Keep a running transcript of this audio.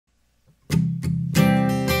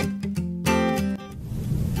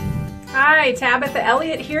Hi, Tabitha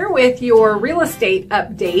Elliott here with your real estate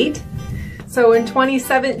update. So in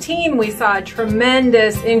 2017, we saw a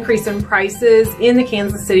tremendous increase in prices in the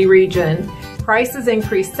Kansas City region. Prices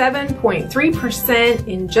increased 7.3%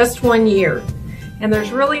 in just 1 year. And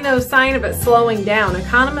there's really no sign of it slowing down.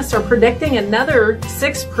 Economists are predicting another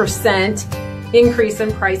 6% increase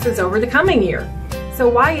in prices over the coming year. So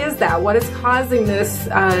why is that? What is causing this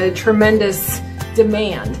tremendous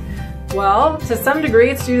demand? Well, to some degree,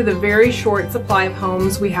 it's due to the very short supply of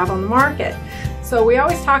homes we have on the market. So we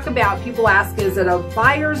always talk about, people ask, is it a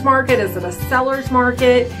buyer's market? Is it a seller's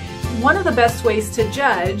market? One of the best ways to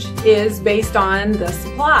judge is based on the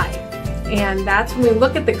supply. And that's when we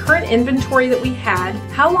look at the current inventory that we had,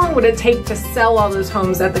 how long would it take to sell all those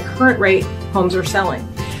homes at the current rate homes are selling?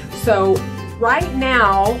 So right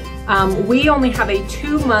now, we only have a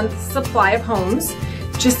 2-month supply of homes.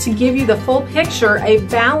 Just to give you the full picture, a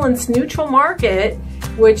balanced neutral market,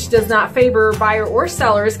 which does not favor buyer or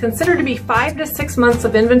seller, is considered to be 5 to 6 months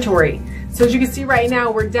of inventory. So as you can see right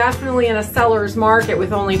now, we're definitely in a seller's market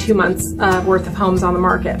with only 2 months worth of homes on the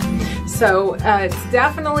market. So it's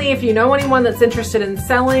definitely, if you know anyone that's interested in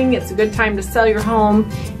selling, it's a good time to sell your home.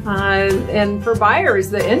 And for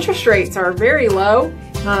buyers, the interest rates are very low.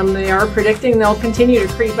 They are predicting they'll continue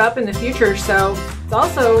to creep up in the future. So it's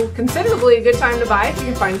also considerably a good time to buy if you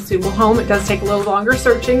can find a suitable home. It does take a little longer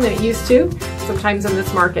searching than it used to sometimes in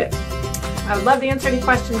this market. I would love to answer any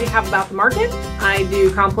questions you have about the market. I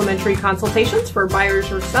do complimentary consultations for buyers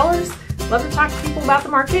or sellers. Love to talk to people about the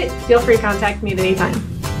market. Feel free to contact me at any time.